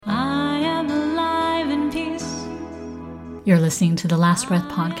You're listening to the Last Breath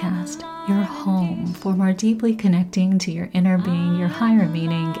Podcast, your home for more deeply connecting to your inner being, your higher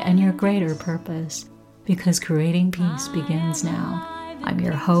meaning, and your greater purpose, because creating peace begins now. I'm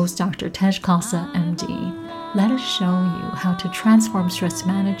your host, Dr. Tej Khalsa, MD. Let us show you how to transform stress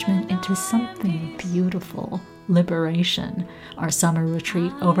management into something beautiful, liberation. Our summer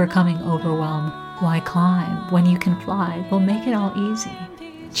retreat, Overcoming Overwhelm, Why Climb When You Can Fly, will make it all easy.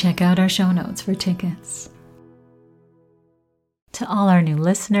 Check out our show notes for tickets. To all our new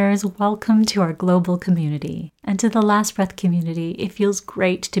listeners, welcome to our global community. And to the Last Breath community, it feels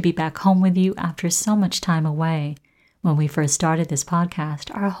great to be back home with you after so much time away. When we first started this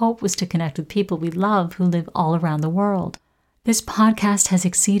podcast, our hope was to connect with people we love who live all around the world. This podcast has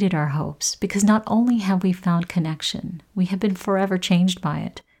exceeded our hopes because not only have we found connection, we have been forever changed by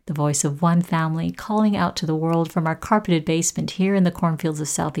it. The voice of one family calling out to the world from our carpeted basement here in the cornfields of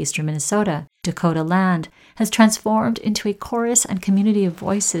southeastern Minnesota, Dakota land, has transformed into a chorus and community of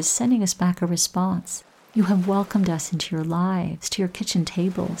voices sending us back a response. You have welcomed us into your lives, to your kitchen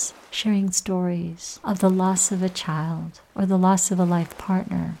tables, sharing stories of the loss of a child or the loss of a life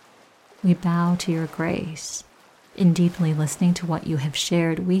partner. We bow to your grace. In deeply listening to what you have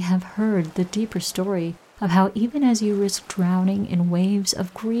shared, we have heard the deeper story of how even as you risk drowning in waves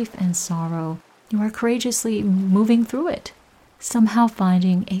of grief and sorrow, you are courageously moving through it, somehow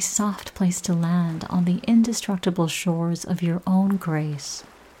finding a soft place to land on the indestructible shores of your own grace.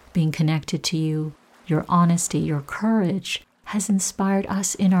 Being connected to you, your honesty, your courage has inspired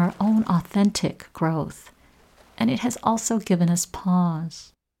us in our own authentic growth. And it has also given us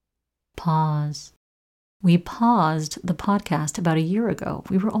pause. Pause. We paused the podcast about a year ago.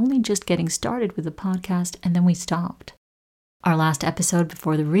 We were only just getting started with the podcast, and then we stopped. Our last episode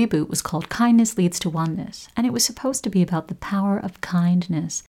before the reboot was called Kindness Leads to Oneness, and it was supposed to be about the power of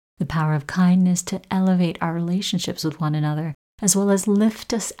kindness to elevate our relationships with one another, as well as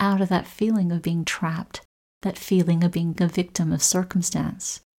lift us out of that feeling of being trapped, that feeling of being a victim of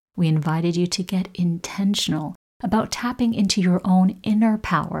circumstance. We invited you to get intentional about tapping into your own inner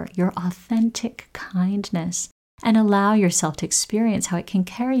power, your authentic kindness, and allow yourself to experience how it can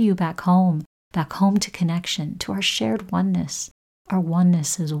carry you back home to connection, to our shared oneness, our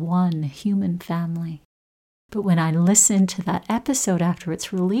oneness as one human family. But when I listened to that episode after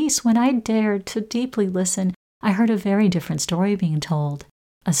its release, when I dared to deeply listen, I heard a very different story being told,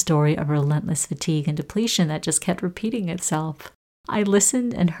 a story of relentless fatigue and depletion that just kept repeating itself. I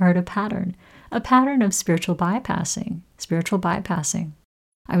listened and heard a pattern of spiritual bypassing.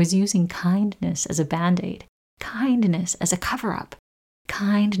 I was using kindness as a band-aid, kindness as a cover-up,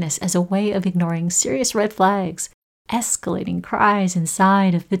 kindness as a way of ignoring serious red flags, escalating cries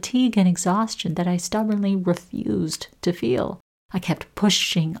inside of fatigue and exhaustion that I stubbornly refused to feel. I kept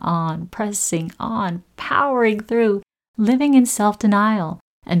pushing on, pressing on, powering through, living in self-denial,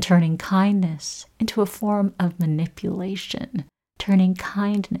 and turning kindness into a form of manipulation, turning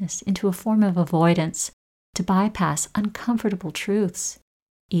kindness into a form of avoidance to bypass uncomfortable truths.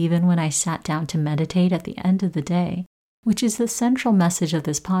 Even when I sat down to meditate at the end of the day, which is the central message of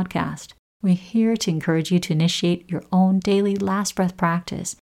this podcast, we're here to encourage you to initiate your own daily last breath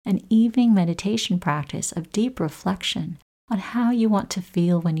practice, an evening meditation practice of deep reflection on how you want to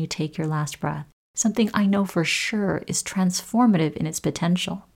feel when you take your last breath, something I know for sure is transformative in its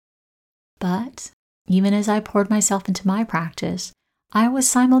potential. But even as I poured myself into my practice, I was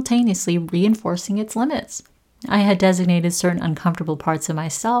simultaneously reinforcing its limits. I had designated certain uncomfortable parts of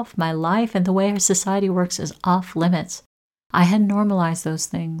myself, my life, and the way our society works as off limits. I had normalized those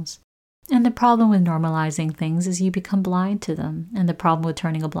things. And the problem with normalizing things is you become blind to them. And the problem with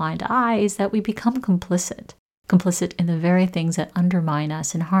turning a blind eye is that we become complicit in the very things that undermine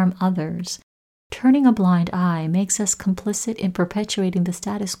us and harm others. Turning a blind eye makes us complicit in perpetuating the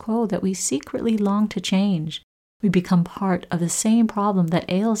status quo that we secretly long to change. We become part of the same problem that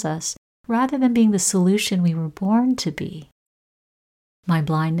ails us, rather than being the solution we were born to be. My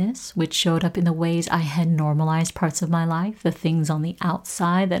blindness, which showed up in the ways I had normalized parts of my life, the things on the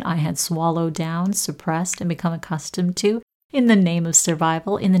outside that I had swallowed down, suppressed, and become accustomed to, in the name of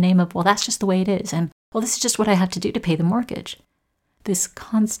survival, in the name of, well, that's just the way it is, and, well, this is just what I have to do to pay the mortgage. This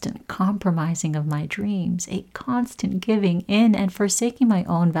constant compromising of my dreams, a constant giving in and forsaking my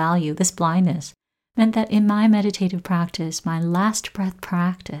own value, this blindness, meant that in my meditative practice, my last breath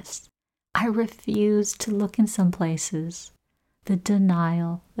practice, I refused to look in some places. The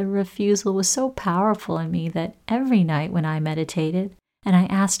denial, the refusal was so powerful in me that every night when I meditated and I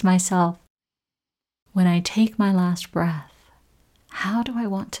asked myself, when I take my last breath, how do I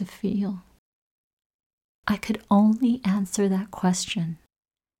want to feel? I could only answer that question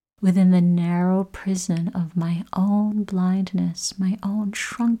within the narrow prison of my own blindness, my own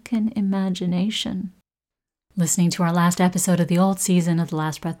shrunken imagination. Listening to our last episode of the old season of the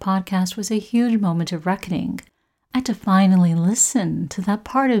Last Breath podcast was a huge moment of reckoning. I had to finally listen to that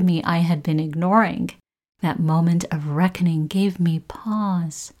part of me I had been ignoring. That moment of reckoning gave me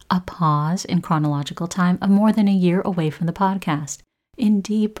pause, a pause in chronological time of more than a year away from the podcast, in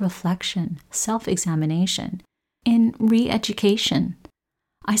deep reflection, self-examination, in re-education.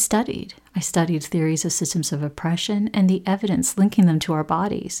 I studied theories of systems of oppression and the evidence linking them to our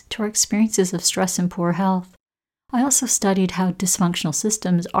bodies, to our experiences of stress and poor health. I also studied how dysfunctional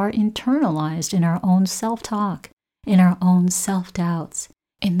systems are internalized in our own self-talk, in our own self-doubts,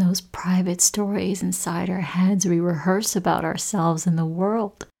 in those private stories inside our heads we rehearse about ourselves and the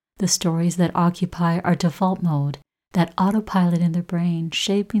world, the stories that occupy our default mode, that autopilot in the brain,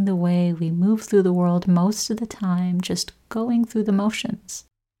 shaping the way we move through the world most of the time, just going through the motions.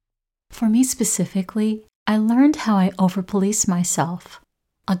 For me specifically, I learned how I over-police myself.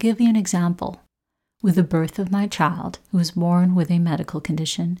 I'll give you an example. With the birth of my child, who was born with a medical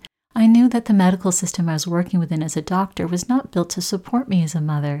condition, I knew that the medical system I was working within as a doctor was not built to support me as a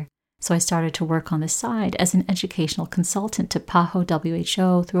mother, so I started to work on the side as an educational consultant to PAHO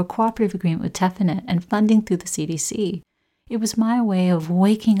WHO through a cooperative agreement with Tefanet and funding through the CDC. It was my way of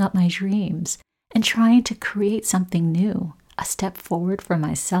waking up my dreams and trying to create something new, a step forward for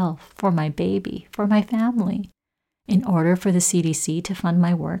myself, for my baby, for my family. In order for the CDC to fund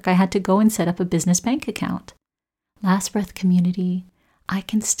my work, I had to go and set up a business bank account. Last Breath community, I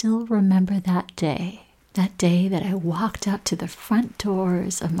can still remember that day that I walked up to the front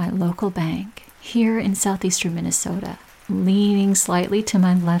doors of my local bank here in southeastern Minnesota, leaning slightly to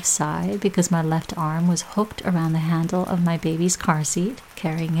my left side because my left arm was hooked around the handle of my baby's car seat,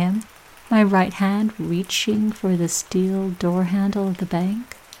 carrying him, my right hand reaching for the steel door handle of the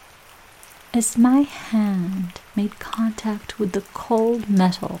bank. As my hand made contact with the cold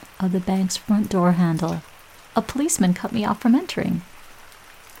metal of the bank's front door handle, a policeman cut me off from entering.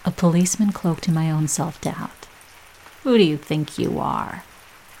 A policeman cloaked in my own self-doubt. "Who do you think you are?"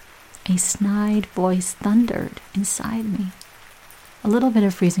 A snide voice thundered inside me. A little bit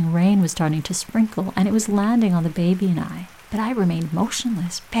of freezing rain was starting to sprinkle, and it was landing on the baby and I, but I remained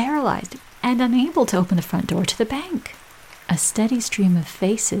motionless, paralyzed, and unable to open the front door to the bank. A steady stream of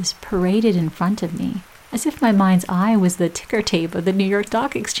faces paraded in front of me, as if my mind's eye was the ticker tape of the New York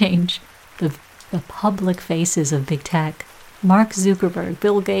Stock Exchange. The public faces of big tech. Mark Zuckerberg,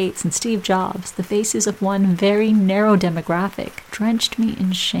 Bill Gates, and Steve Jobs, the faces of one very narrow demographic, drenched me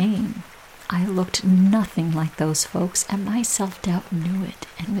in shame. I looked nothing like those folks, and my self-doubt knew it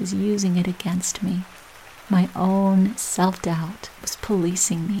and was using it against me. My own self-doubt was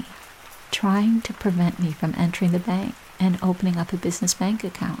policing me, trying to prevent me from entering the bank and opening up a business bank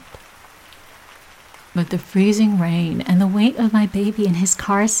account. But the freezing rain and the weight of my baby in his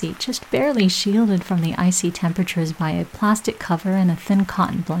car seat, just barely shielded from the icy temperatures by a plastic cover and a thin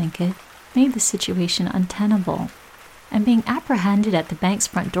cotton blanket, made the situation untenable. And being apprehended at the bank's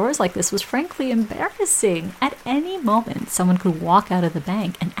front doors like this was frankly embarrassing. At any moment, someone could walk out of the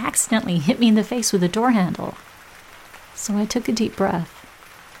bank and accidentally hit me in the face with a door handle. So I took a deep breath.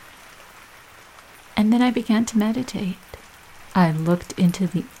 And then I began to meditate. I looked into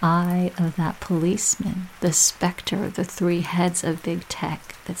the eye of that policeman, the specter of the three heads of big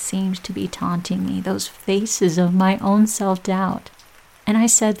tech that seemed to be taunting me, those faces of my own self-doubt. And I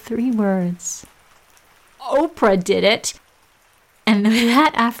said 3 words. Oprah did it! And with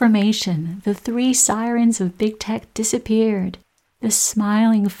that affirmation, the 3 sirens of big tech disappeared. The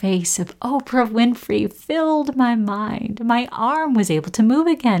smiling face of Oprah Winfrey filled my mind. My arm was able to move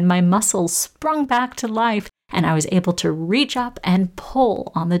again. My muscles sprung back to life. And I was able to reach up and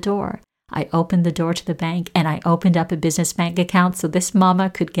pull on the door. I opened the door to the bank, and I opened up a business bank account so this mama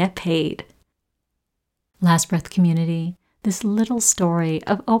could get paid. Last Breath community, this little story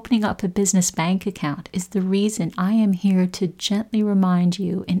of opening up a business bank account is the reason I am here to gently remind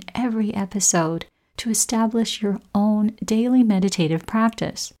you in every episode to establish your own daily meditative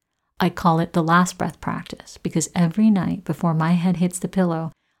practice. I call it the Last Breath practice because every night before my head hits the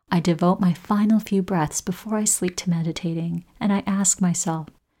pillow, I devote my final few breaths before I sleep to meditating, and I ask myself,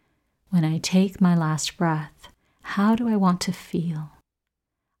 when I take my last breath, how do I want to feel?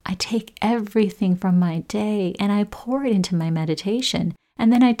 I take everything from my day and I pour it into my meditation, and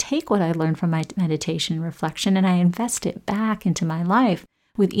then I take what I learned from my meditation and reflection and I invest it back into my life.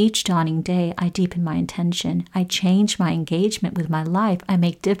 With each dawning day, I deepen my intention, I change my engagement with my life, I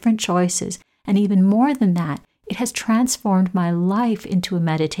make different choices, and even more than that, it has transformed my life into a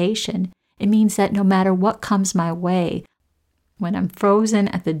meditation. It means that no matter what comes my way, when I'm frozen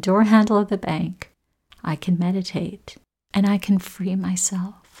at the door handle of the bank, I can meditate and I can free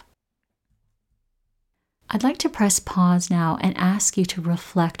myself. I'd like to press pause now and ask you to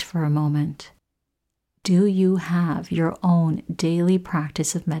reflect for a moment. Do you have your own daily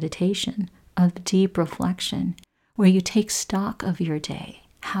practice of meditation, of deep reflection, where you take stock of your day,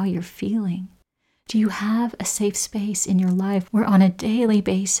 how you're feeling? Do you have a safe space in your life where on a daily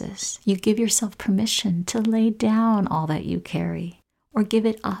basis you give yourself permission to lay down all that you carry or give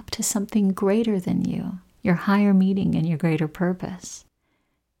it up to something greater than you, your higher meaning and your greater purpose?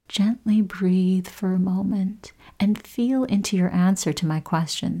 Gently breathe for a moment and feel into your answer to my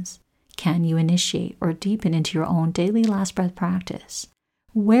questions. Can you initiate or deepen into your own daily last breath practice?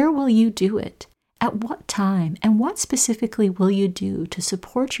 Where will you do it? At what time? And what specifically will you do to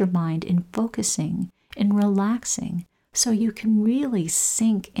support your mind in focusing, in relaxing, so you can really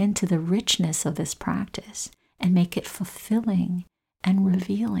sink into the richness of this practice and make it fulfilling and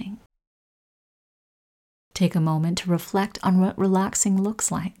revealing? Take a moment to reflect on what relaxing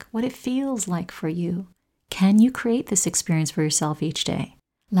looks like, what it feels like for you. Can you create this experience for yourself each day?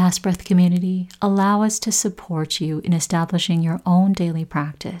 Last Breath community, allow us to support you in establishing your own daily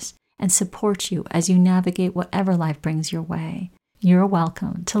practice and support you as you navigate whatever life brings your way. You're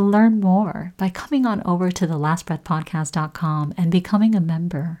welcome to learn more by coming on over to thelastbreathpodcast.com and becoming a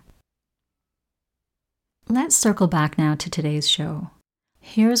member. Let's circle back now to today's show.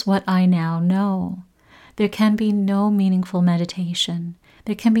 Here's what I now know. There can be no meaningful meditation.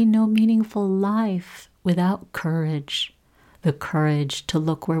 There can be no meaningful life without courage. The courage to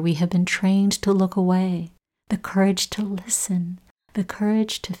look where we have been trained to look away. The courage to listen. The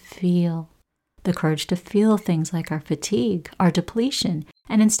courage to feel. The courage to feel things like our fatigue, our depletion,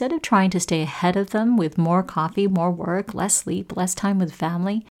 and instead of trying to stay ahead of them with more coffee, more work, less sleep, less time with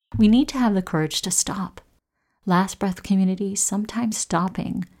family, we need to have the courage to stop. Last Breath community, sometimes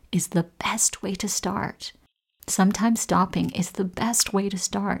stopping is the best way to start. Sometimes stopping is the best way to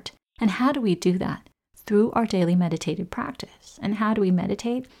start. And how do we do that? Through our daily meditative practice. And how do we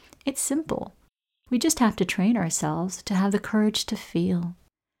meditate? It's simple. We just have to train ourselves to have the courage to feel.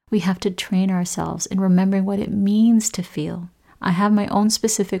 We have to train ourselves in remembering what it means to feel. I have my own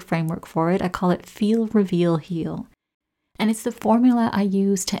specific framework for it. I call it Feel, Reveal, Heal. And it's the formula I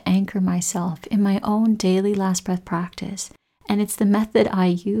use to anchor myself in my own daily last breath practice. And it's the method I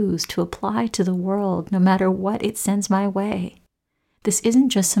use to apply to the world no matter what it sends my way. This isn't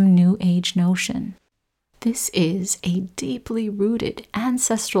just some new age notion. This is a deeply rooted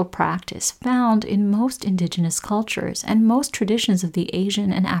ancestral practice found in most indigenous cultures and most traditions of the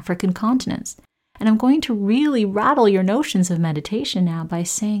Asian and African continents. And I'm going to really rattle your notions of meditation now by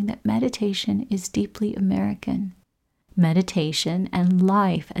saying that meditation is deeply American. Meditation and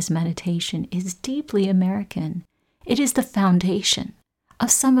life as meditation is deeply American. It is the foundation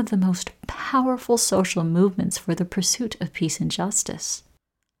of some of the most powerful social movements for the pursuit of peace and justice.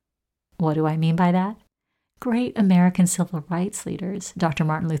 What do I mean by that? Great American civil rights leaders, Dr.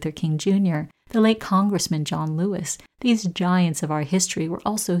 Martin Luther King Jr., the late Congressman John Lewis, these giants of our history were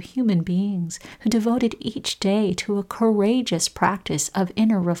also human beings who devoted each day to a courageous practice of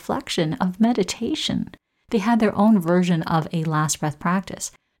inner reflection, of meditation. They had their own version of a last breath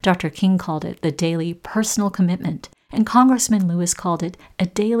practice. Dr. King called it the daily personal commitment, and Congressman Lewis called it a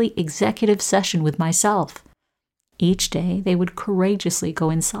daily executive session with myself. Each day, they would courageously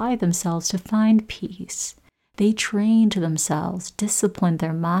go inside themselves to find peace. They trained themselves, disciplined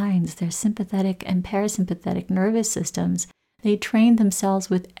their minds, their sympathetic and parasympathetic nervous systems. They trained themselves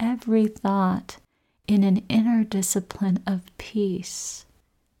with every thought in an inner discipline of peace.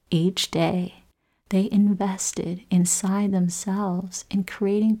 Each day, they invested inside themselves in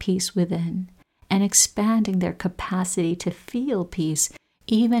creating peace within and expanding their capacity to feel peace,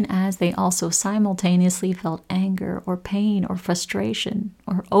 even as they also simultaneously felt anger or pain or frustration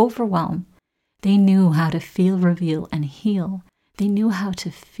or overwhelm. They knew how to feel, reveal, and heal. They knew how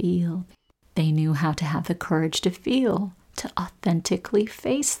to feel. They knew how to have the courage to feel, to authentically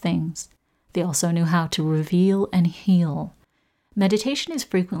face things. They also knew how to reveal and heal. Meditation is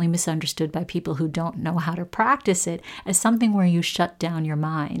frequently misunderstood by people who don't know how to practice it as something where you shut down your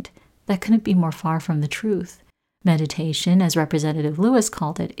mind. That couldn't be more far from the truth. Meditation, as Representative Lewis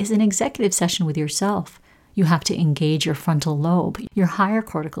called it, is an executive session with yourself. You have to engage your frontal lobe, your higher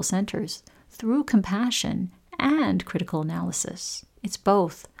cortical centers, through compassion and critical analysis. It's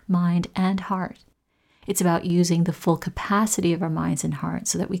both mind and heart. It's about using the full capacity of our minds and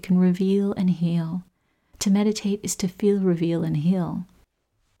hearts so that we can reveal and heal. To meditate is to feel, reveal, and heal.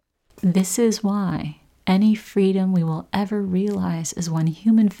 This is why any freedom we will ever realize as one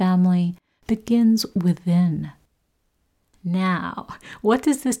human family begins within. Now, what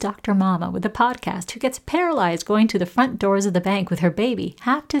does this Dr. Mama with a podcast who gets paralyzed going to the front doors of the bank with her baby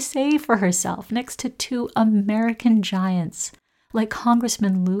have to say for herself next to two American giants like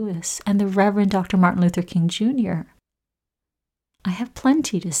Congressman Lewis and the Reverend Dr. Martin Luther King Jr.? I have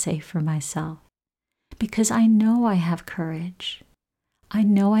plenty to say for myself because I know I have courage. I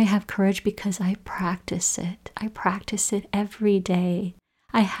know I have courage because I practice it. I practice it every day.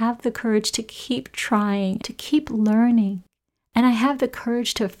 I have the courage to keep trying, to keep learning. And I have the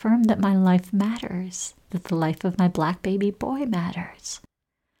courage to affirm that my life matters, that the life of my Black baby boy matters.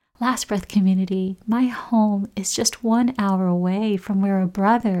 Last Breath community, my home is just 1 hour away from where a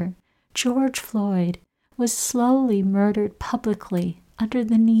brother, George Floyd, was slowly murdered publicly under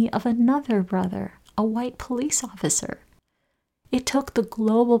the knee of another brother, a white police officer. It took the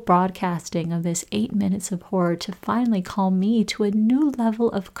global broadcasting of this 8 minutes of horror to finally call me to a new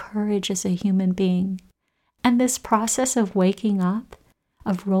level of courage as a human being. And this process of waking up,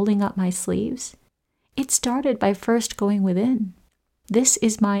 of rolling up my sleeves, it started by first going within. This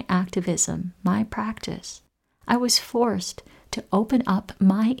is my activism, my practice. I was forced to open up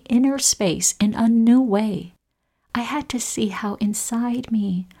my inner space in a new way. I had to see how inside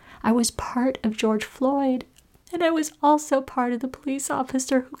me I was part of George Floyd, and I was also part of the police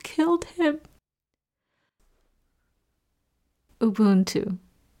officer who killed him. Ubuntu.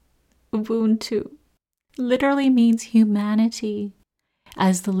 Ubuntu literally means humanity.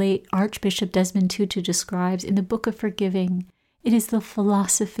 As the late Archbishop Desmond Tutu describes in the Book of Forgiving, it is the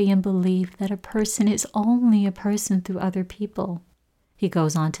philosophy and belief that a person is only a person through other people. He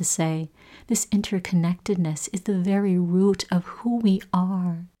goes on to say, this interconnectedness is the very root of who we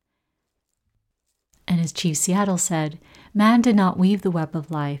are. And as Chief Seattle said, man did not weave the web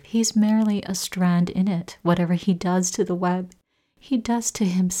of life. He's merely a strand in it. Whatever he does to the web, he does to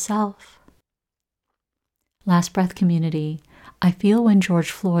himself. Last Breath community, I feel when George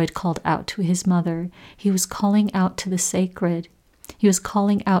Floyd called out to his mother, he was calling out to the sacred. He was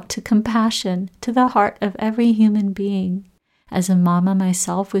calling out to compassion, to the heart of every human being. As a mama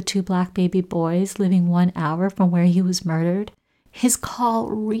myself with 2 Black baby boys living 1 hour from where he was murdered, his call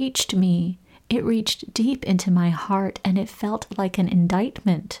reached me. It reached deep into my heart, and it felt like an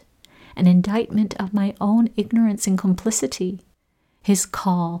indictment of my own ignorance and complicity. His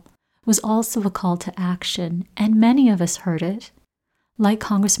call was also a call to action, and many of us heard it. Like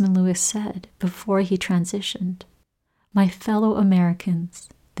Congressman Lewis said before he transitioned, my fellow Americans,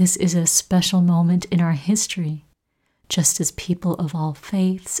 this is a special moment in our history. Just as people of all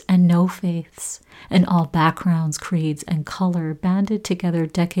faiths and no faiths, and all backgrounds, creeds, and color banded together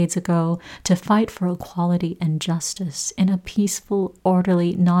decades ago to fight for equality and justice in a peaceful,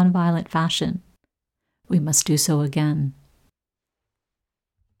 orderly, nonviolent fashion, we must do so again.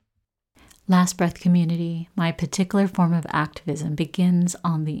 Last Breath community, my particular form of activism begins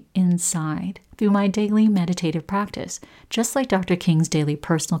on the inside through my daily meditative practice, just like Dr. King's daily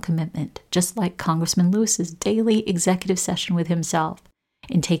personal commitment, just like Congressman Lewis's daily executive session with himself.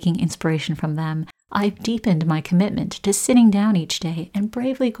 In taking inspiration from them, I've deepened my commitment to sitting down each day and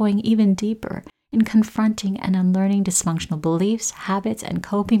bravely going even deeper in confronting and unlearning dysfunctional beliefs, habits, and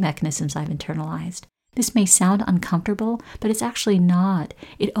coping mechanisms I've internalized. This may sound uncomfortable, but it's actually not.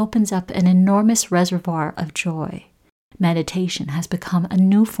 It opens up an enormous reservoir of joy. Meditation has become a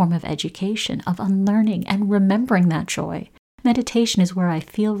new form of education, of unlearning and remembering that joy. Meditation is where I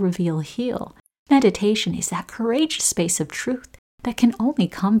feel, reveal, heal. Meditation is that courageous space of truth that can only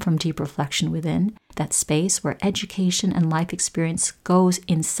come from deep reflection within, that space where education and life experience goes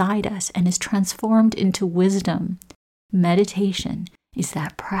inside us and is transformed into wisdom. Meditation is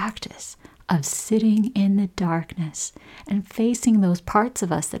that practice of sitting in the darkness and facing those parts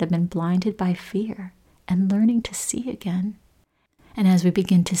of us that have been blinded by fear and learning to see again. And as we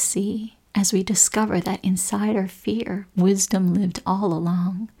begin to see, as we discover that inside our fear, wisdom lived all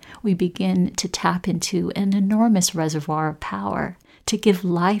along, we begin to tap into an enormous reservoir of power to give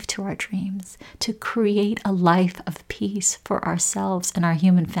life to our dreams, to create a life of peace for ourselves and our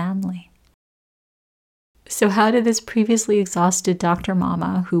human family. So how did this previously exhausted Dr.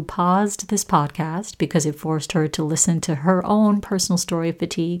 Mama, who paused this podcast because it forced her to listen to her own personal story of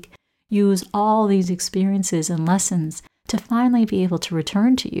fatigue, use all these experiences and lessons to finally be able to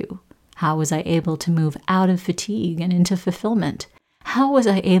return to you? How was I able to move out of fatigue and into fulfillment? How was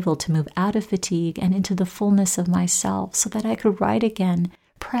I able to move out of fatigue and into the fullness of myself so that I could write again,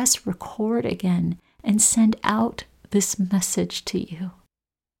 press record again, and send out this message to you?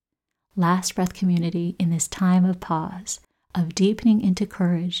 Last Breath community, in this time of pause, of deepening into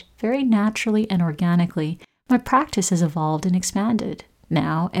courage, very naturally and organically, my practice has evolved and expanded.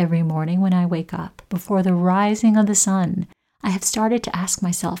 Now, every morning when I wake up, before the rising of the sun, I have started to ask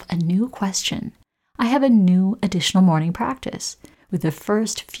myself a new question. I have a new additional morning practice. With the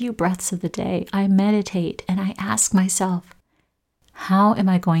first few breaths of the day, I meditate and I ask myself, how am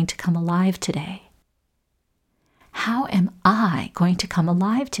I going to come alive today? How am I going to come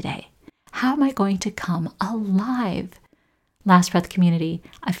alive today? How am I going to come alive? Last Breath community,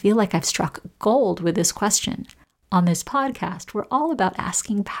 I feel like I've struck gold with this question. On this podcast, we're all about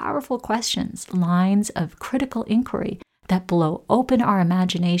asking powerful questions, lines of critical inquiry that blow open our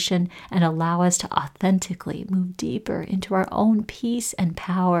imagination and allow us to authentically move deeper into our own peace and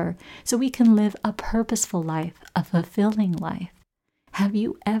power so we can live a purposeful life, a fulfilling life. Have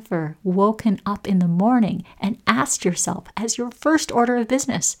you ever woken up in the morning and asked yourself as your first order of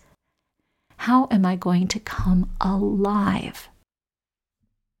business, how am I going to come alive?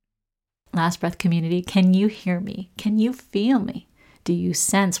 Last Breath community, can you hear me? Can you feel me? Do you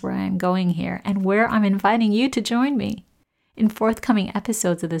sense where I am going here and where I'm inviting you to join me? In forthcoming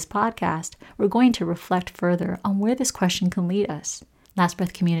episodes of this podcast, we're going to reflect further on where this question can lead us. Last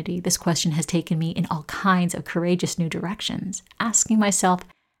Breath community, this question has taken me in all kinds of courageous new directions. Asking myself,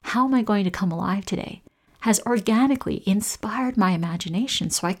 how am I going to come alive today, has organically inspired my imagination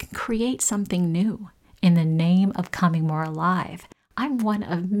so I can create something new. In the name of coming more alive, I'm one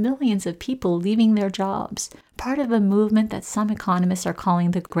of millions of people leaving their jobs, part of a movement that some economists are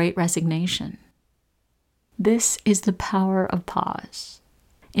calling the Great Resignation. This is the power of pause.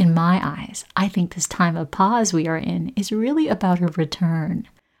 In my eyes, I think this time of pause we are in is really about a return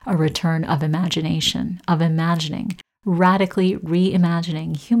of imagination, of imagining, radically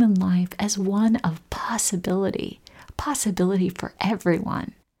reimagining human life as one of possibility for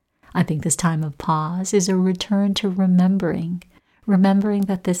everyone. I think this time of pause is a return to remembering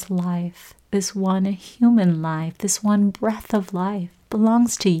that this life, this one human life, this one breath of life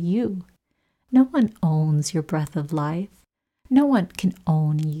belongs to you. No one owns your breath of life. No one can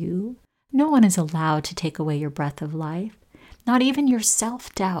own you. No one is allowed to take away your breath of life, not even your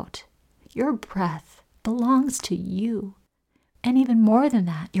self-doubt. Your breath belongs to you. And even more than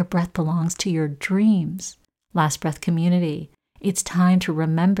that, your breath belongs to your dreams. Last Breath community, it's time to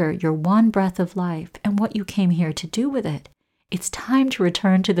remember your one breath of life and what you came here to do with it. It's time to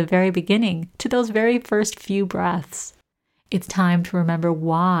return to the very beginning, to those very first few breaths. It's time to remember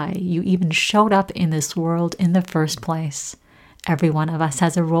why you even showed up in this world in the first place. Every one of us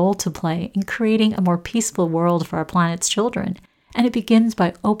has a role to play in creating a more peaceful world for our planet's children, and it begins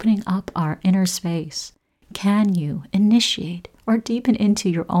by opening up our inner space. Can you initiate or deepen into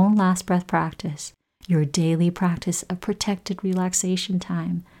your own last breath practice, your daily practice of protected relaxation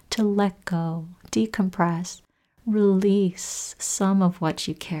time to let go, decompress, release some of what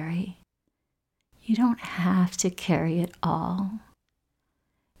you carry? You don't have to carry it all.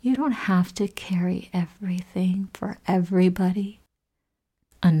 You don't have to carry everything for everybody.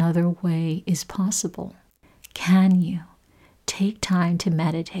 Another way is possible. Can you take time to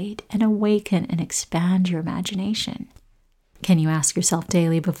meditate and awaken and expand your imagination? Can you ask yourself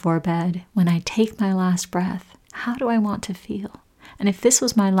daily before bed, when I take my last breath, how do I want to feel? And if this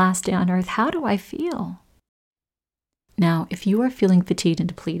was my last day on earth, how do I feel? Now, if you are feeling fatigued and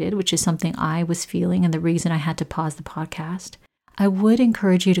depleted, which is something I was feeling and the reason I had to pause the podcast, I would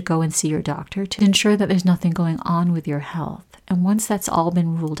encourage you to go and see your doctor to ensure that there's nothing going on with your health. And once that's all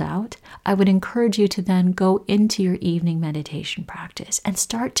been ruled out, I would encourage you to then go into your evening meditation practice and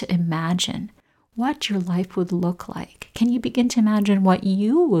start to imagine what your life would look like. Can you begin to imagine what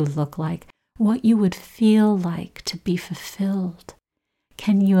you would look like, what you would feel like to be fulfilled?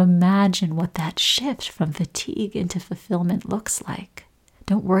 Can you imagine what that shift from fatigue into fulfillment looks like?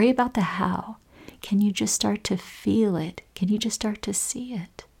 Don't worry about the how. Can you just start to feel it? Can you just start to see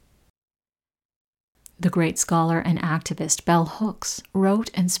it? The great scholar and activist Bell Hooks wrote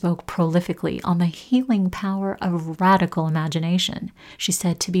and spoke prolifically on the healing power of radical imagination. She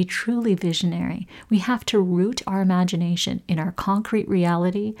said, to be truly visionary, we have to root our imagination in our concrete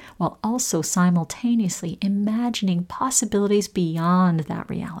reality while also simultaneously imagining possibilities beyond that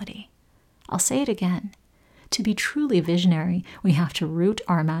reality. I'll say it again. To be truly visionary, we have to root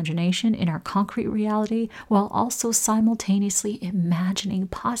our imagination in our concrete reality while also simultaneously imagining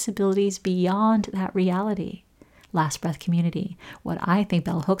possibilities beyond that reality. Last Breath community, what I think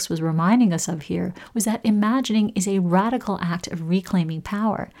Bell Hooks was reminding us of here was that imagining is a radical act of reclaiming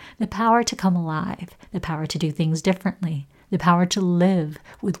power, the power to come alive, the power to do things differently, the power to live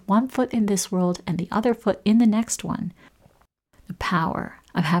with one foot in this world and the other foot in the next one. The power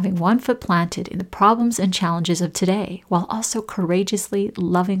of having one foot planted in the problems and challenges of today while also courageously,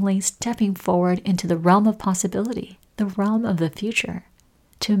 lovingly stepping forward into the realm of possibility, the realm of the future.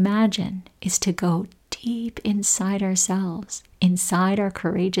 To imagine is to go deep inside ourselves, inside our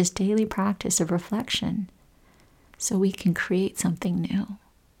courageous daily practice of reflection, so we can create something new.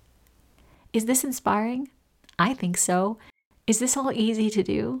 Is this inspiring? I think so. Is this all easy to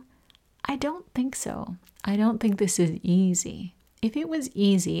do? I don't think so. I don't think this is easy. If it was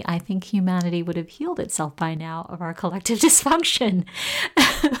easy, I think humanity would have healed itself by now of our collective dysfunction.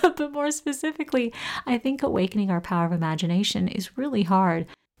 But more specifically, I think awakening our power of imagination is really hard,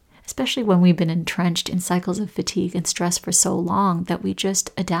 especially when we've been entrenched in cycles of fatigue and stress for so long that we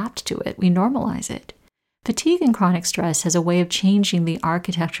just adapt to it. We normalize it. Fatigue and chronic stress has a way of changing the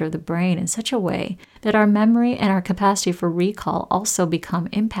architecture of the brain in such a way that our memory and our capacity for recall also become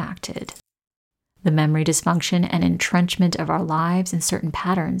impacted. The memory dysfunction and entrenchment of our lives in certain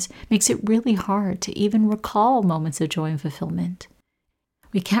patterns makes it really hard to even recall moments of joy and fulfillment.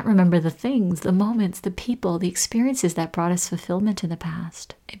 We can't remember the things, the moments, the people, the experiences that brought us fulfillment in the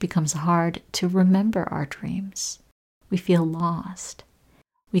past. It becomes hard to remember our dreams. We feel lost.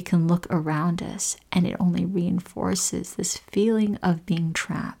 We can look around us and it only reinforces this feeling of being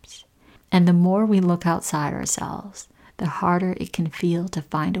trapped. And the more we look outside ourselves, the harder it can feel to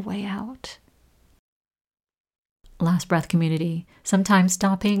find a way out. Last breath community, sometimes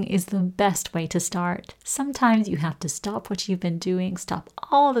stopping is the best way to start. Sometimes you have to stop what you've been doing, stop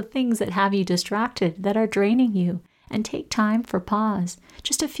all the things that have you distracted, that are draining you, and take time for pause,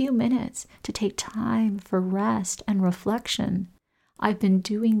 just a few minutes to take time for rest and reflection. I've been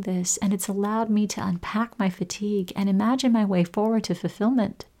doing this and it's allowed me to unpack my fatigue and imagine my way forward to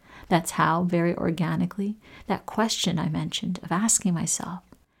fulfillment. That's how, very organically, that question I mentioned of asking myself,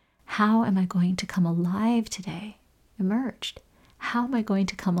 how am I going to come alive today, emerged. How am I going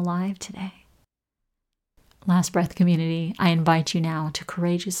to come alive today? Last breath community, I invite you now to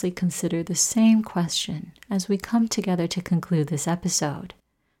courageously consider the same question as we come together to conclude this episode.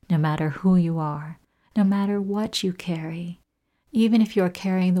 No matter who you are, no matter what you carry, even if you're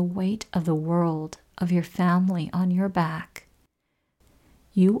carrying the weight of the world, of your family on your back,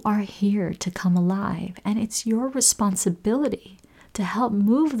 you are here to come alive, and it's your responsibility to help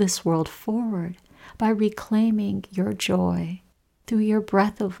move this world forward by reclaiming your joy through your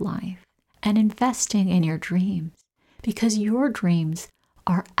breath of life and investing in your dreams, because your dreams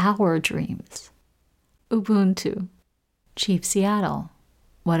are our dreams. Ubuntu. Chief Seattle.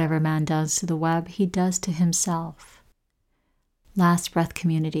 Whatever man does to the web, he does to himself. Last breath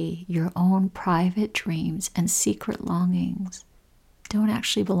community, your own private dreams and secret longings don't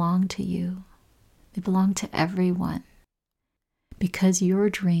actually belong to you. They belong to everyone, because your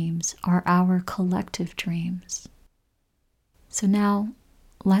dreams are our collective dreams. So now,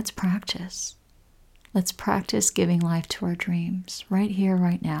 let's practice. Let's practice giving life to our dreams right here,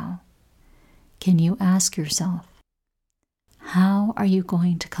 right now. Can you ask yourself, how are you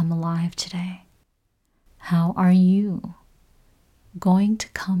going to come alive today? How are you going to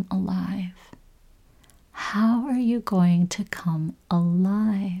come alive? How are you going to come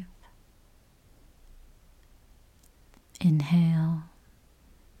alive? Inhale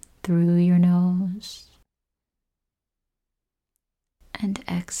through your nose and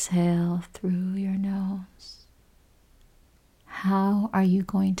exhale through your nose. How are you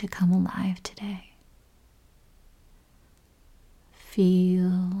going to come alive today?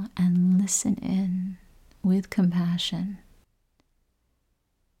 Feel and listen in with compassion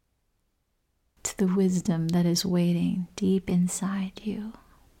to the wisdom that is waiting deep inside you.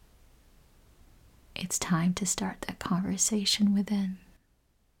 It's time to start that conversation within.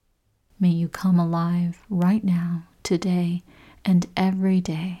 May you come alive right now, today, and every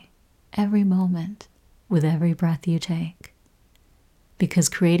day, every moment, with every breath you take. Because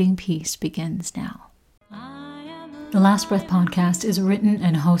creating peace begins now. The Last Breath podcast is written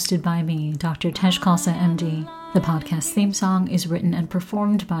and hosted by me, Dr. Tej Khalsa, MD. The podcast theme song is written and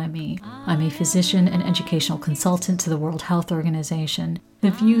performed by me. I'm a physician and educational consultant to the World Health Organization.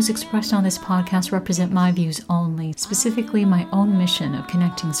 The views expressed on this podcast represent my views only, specifically my own mission of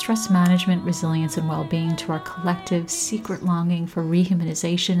connecting stress management, resilience, and well-being to our collective secret longing for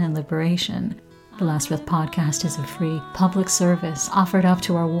rehumanization and liberation. The Last Breath podcast is a free public service offered up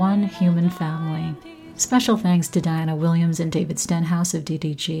to our one human family. Special thanks to Diana Williams and David Stenhouse of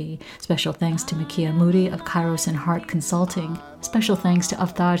DDG. Special thanks to Makia Moody of Kairos and Heart Consulting. Special thanks to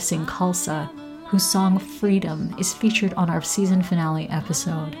Avtar Singh Khalsa, whose song Freedom is featured on our season finale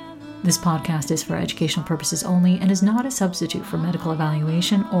episode. This podcast is for educational purposes only and is not a substitute for medical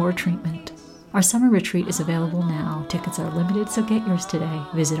evaluation or treatment. Our summer retreat is available now. Tickets are limited, so get yours today.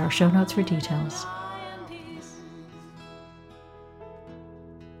 Visit our show notes for details.